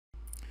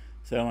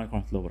السلام عليكم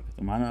ورحمة الله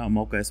وبركاته. معانا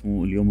موقع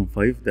اسمه اليومن 5،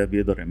 ده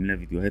بيقدر يعمل لنا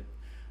فيديوهات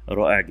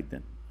رائعة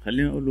جدا.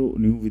 خلينا نقول له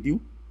نيو فيديو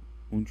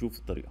ونشوف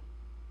الطريقة.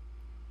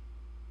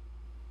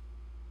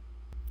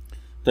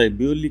 طيب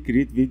بيقول لي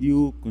create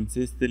video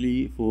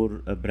consistently for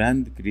a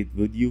brand, create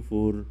video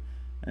for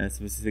a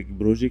specific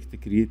project,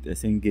 create a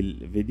single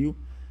video.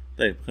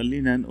 طيب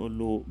خلينا نقول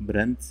له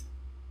براند،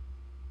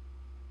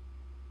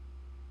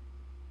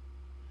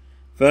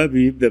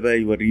 فبيبدأ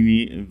بقى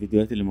يوريني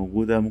الفيديوهات اللي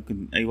موجودة،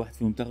 ممكن أي واحد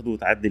فيهم تاخده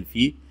وتعدل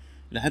فيه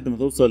لحد ما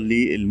توصل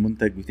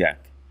للمنتج بتاعك.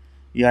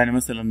 يعني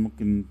مثلا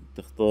ممكن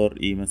تختار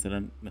ايه،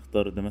 مثلا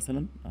نختار ده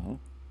مثلا اهو،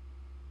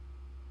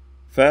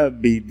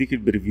 فبيديك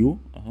البريفيو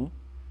اهو.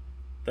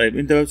 طيب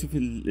انت بقى تشوف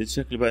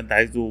الشكل بقى انت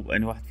عايزه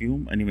بأني واحد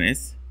فيهم، اني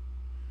مقاس،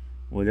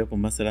 وليكن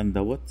مثلا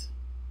دوت،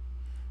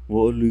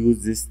 واقول له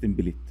يوز ذيس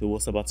تمبليت. هو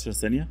 17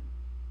 ثانية.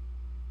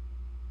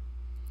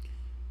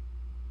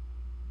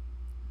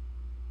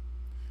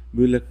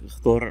 بيقول لك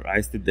اختار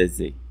عايز تبدأ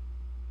ازاي.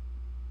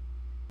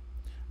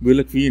 بيقول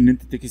لك فيه ان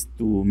انت تكست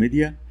تو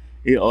ميديا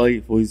اي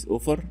اي فويس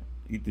اوفر،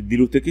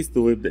 تديله تكست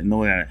ويبدأ ان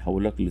هو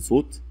يحول لك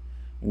لصوت،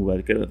 وبعد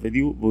كده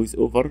فيديو فويس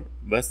اوفر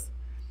بس،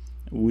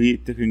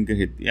 وتكنج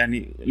هيد.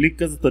 يعني ليك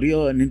كذا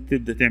طريقة ان انت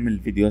تبدأ تعمل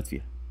فيديوهات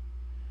فيها.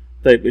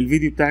 طيب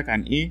الفيديو بتاعك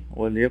عن ايه؟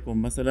 وليكن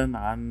مثلا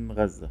عن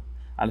غزة.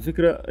 على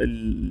فكرة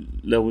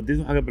لو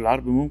اديته حاجة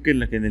بالعربي ممكن،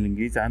 لكن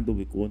الانجليزي عنده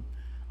بيكون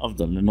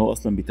افضل لان هو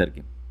اصلا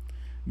بيترجم.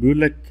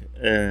 بيقول لك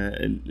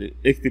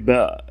اكتب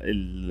بقى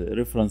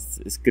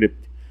الريفرنس سكريبت.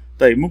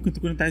 طيب ممكن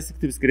تكون انت عايز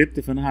تكتب سكريبت،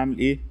 فانا هعمل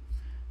ايه؟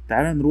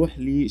 تعال نروح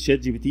لشات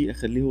جي بي تي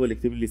اخليه هو اللي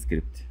يكتب لي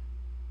سكريبت.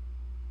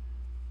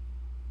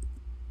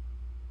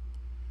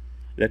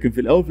 لكن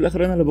في الاول وفي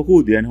الاخر انا اللي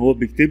بقود، يعني هو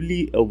بيكتب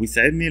لي او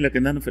بيساعدني،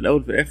 لكن انا في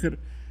الاول وفي الاخر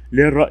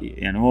ليا الراي.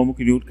 يعني هو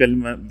ممكن يقول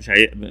كلمه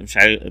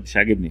مش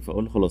عاجبني،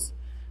 فاقول له خلاص،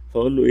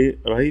 فاقول له ايه،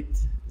 رايت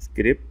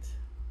سكريبت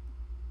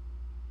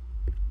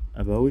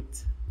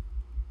اباوت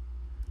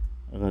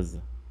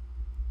غزه،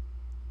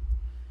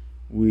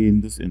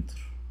 وندوس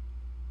انتر.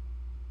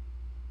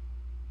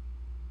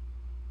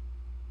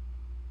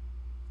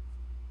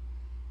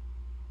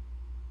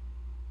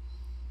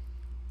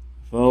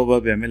 فهو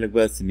بقى بيعمل لك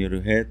بقى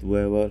السيناريوهات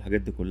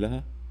والحاجات دي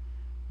كلها.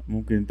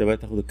 ممكن انت بقى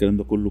تاخد الكلام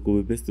ده كله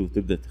كوبي بيست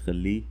وتبدا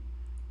تخليه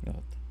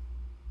يقعد.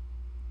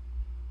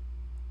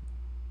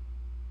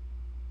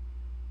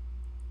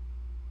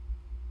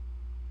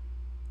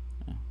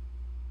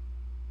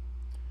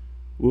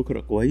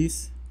 واقرا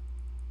كويس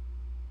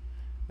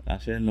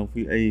عشان لو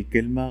في اي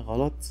كلمه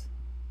غلط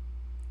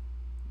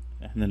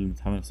احنا اللي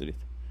بنتحمل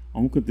مسؤوليتها،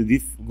 او ممكن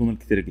تضيف جمل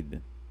كتيره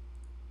جدا.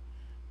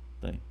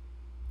 طيب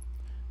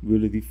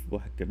بيقول لي ضيف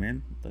واحد كمان.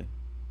 طيب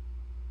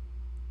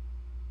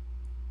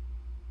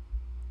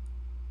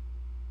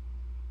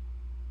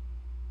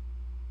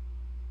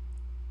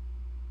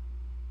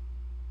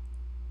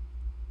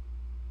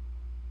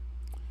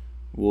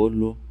واقول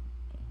له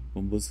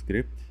كومبوز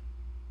سكريبت.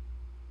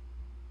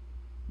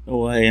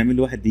 هو هيعمل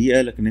لي 1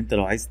 دقيقة، لكن انت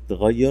لو عايز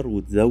تغير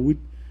وتزود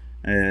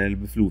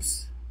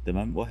بفلوس.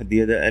 تمام، 1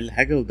 دقيقة ده اقل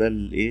حاجة، وده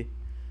الايه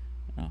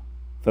اه.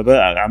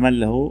 فبقى عمل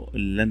له اهو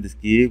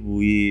اللاندسكيب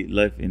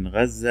ولايف ان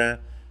غزة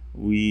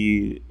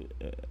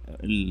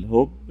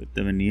والهوب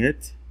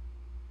التمنيات.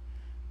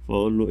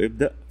 فاقول له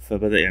ابدأ،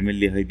 فبدأ يعمل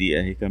لي هاي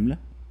دقيقة اهي كاملة،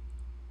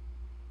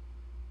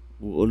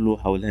 واقول له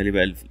حولها لي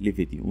بقى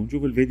لفيديو،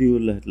 ونشوف الفيديو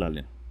اللي هيطلع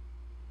لنا.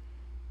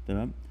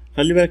 تمام.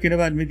 خلي بالك هنا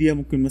بقى الميديا،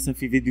 ممكن مثلا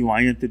في فيديو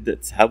معين تبدأ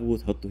تسحبه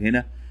وتحطه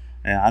هنا.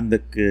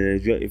 عندك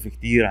جي اف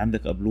كتير،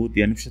 عندك ابلود،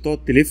 يعني مش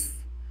هتقعد تلف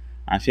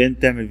عشان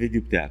تعمل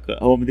فيديو بتاعك.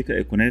 هو مديك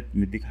ايقونات،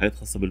 مديك حاجات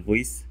خاصة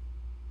بالفويس،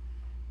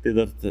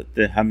 تقدر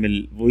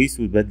تحمل فويس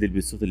وتبدل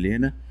بالصوت اللي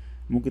هنا.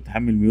 ممكن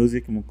تحمل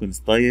ميوزك، ممكن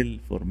ستايل،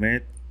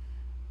 فورمات،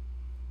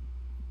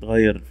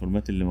 تغير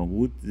الفورمات اللي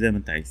موجود زي ما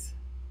انت عايز.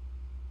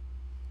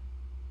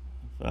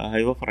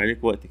 فهيوفر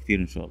عليك وقت كتير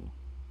ان شاء الله.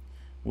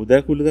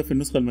 وده كل ده في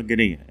النسخة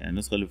المجانية، يعني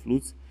النسخة اللي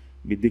بفلوس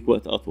بيديك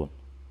وقت اطول.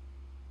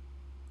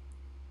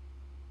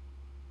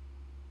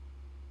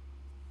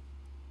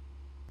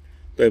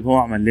 طيب هو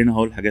عمل لنا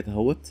اهو الحاجات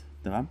اهوت.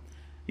 تمام،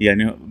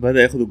 يعني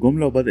بدأ ياخد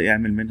الجملة وبدأ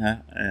يعمل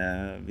منها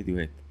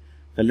فيديوهات.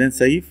 خلينا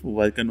نسيف،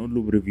 وبعد كده نقول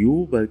له بريفيو،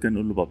 وبعد كده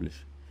نقول له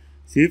ببلش.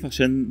 سيف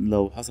عشان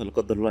لو حصل لا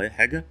قدر الله اي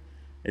حاجة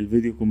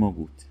الفيديو يكون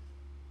موجود.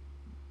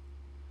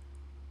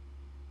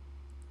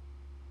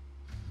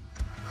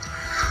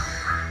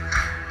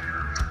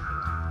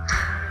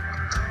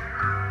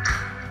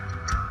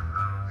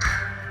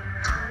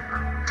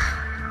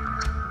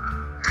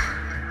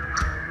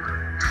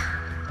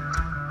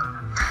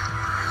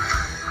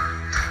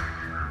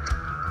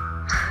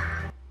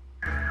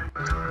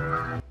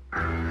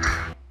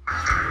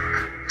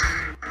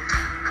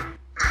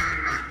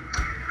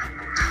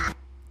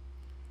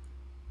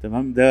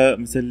 تمام، ده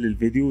مثال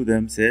للفيديو، ده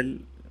مثال.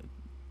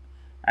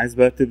 عايز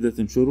بقى تبدأ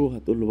تنشره،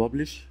 هتقول له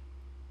ببلش.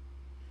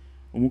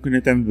 وممكن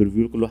انت تعمل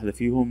بريفيو لكل واحدة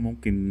فيهم،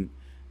 ممكن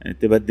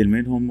تبدل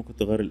منهم، ممكن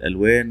تغير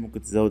الألوان،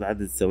 ممكن تزود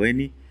عدد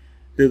الثواني.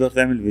 تقدر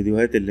تعمل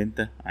الفيديوهات اللي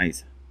انت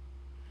عايزها.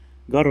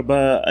 جرب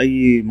بقى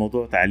اي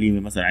موضوع تعليمي،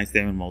 مثلا عايز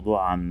تعمل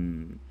موضوع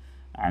عن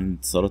عن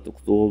انتصارات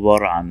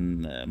اكتوبر،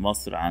 عن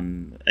مصر،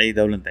 عن اي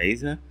دولة انت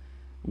عايزها.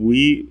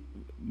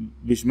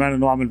 ومش معنى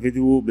ان هو عمل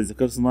فيديو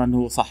بالذكاء الصناعي ان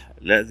هو صح،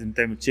 لازم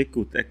تعمل تشيك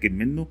وتتأكد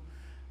منه،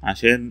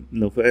 عشان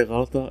لو في اي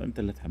غلطة انت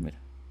اللي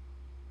هتحملها.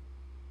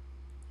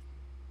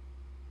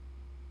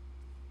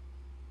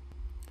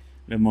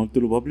 لما قلت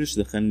له بابلش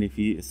دخلني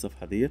في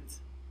الصفحة ديت،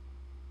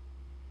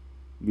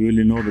 بيقول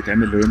لي ان هو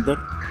بيتعمل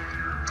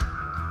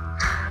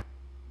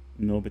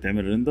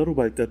ريندر،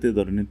 وبعد كده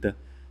تقدر ان انت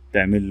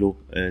تعمل له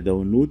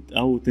داونلود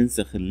او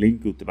تنسخ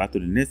اللينك وتبعته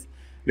للناس.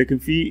 لكن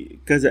في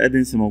كذا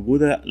ادنس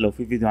موجوده، لو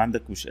في فيديو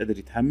عندك مش قادر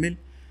يتحمل،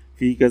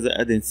 في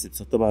كذا ادنس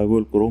بتسطبها على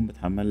جوجل كروم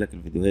بتحمل لك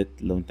الفيديوهات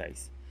لو انت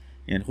عايز.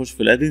 يعني خش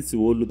في الادنس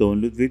وقول له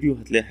داونلود فيديو،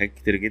 هتلاقي حاجات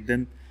كتير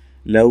جدا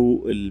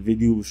لو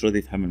الفيديو مش راضي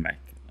يتحمل معاك.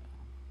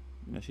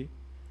 ماشي.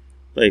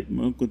 طيب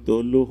ممكن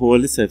تقول له هو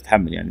لسه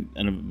هيتحمل، يعني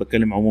انا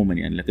بتكلم عموما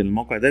يعني، لكن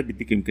الموقع ده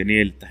بيديك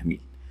امكانيه للتحميل.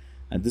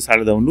 هتدوس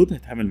على داونلود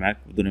هيتحمل معاك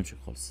بدون يمشي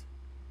خالص.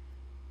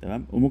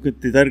 تمام. وممكن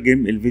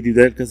تترجم الفيديو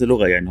ده لكذا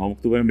لغه، يعني هو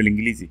مكتوب هنا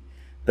بالانجليزي،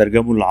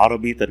 ترجمه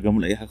للعربي،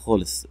 ترجمه لاي حاجه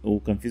خالص.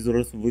 وكان في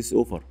زرار اسمه فويس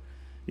اوفر،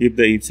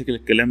 يبدا يمسك لك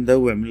الكلام ده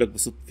ويعمل لك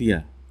بصوت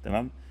فيها.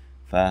 تمام.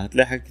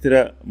 فهتلاقي حاجات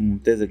كتيره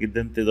ممتازه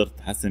جدا تقدر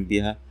تحسن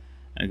بيها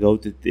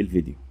جوده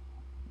الفيديو.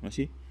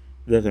 ماشي.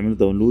 تقدر تعمله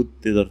داونلود،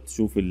 تقدر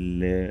تشوف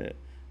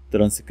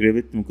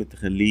الترانسكريبت، ممكن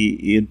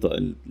تخليه ينطق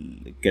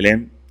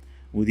الكلام.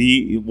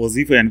 ودي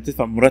وظيفه يعني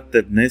بتدفع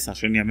مرتب ناس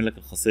عشان يعمل لك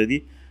الخاصيه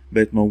دي،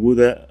 بقت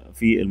موجوده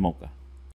في الموقع.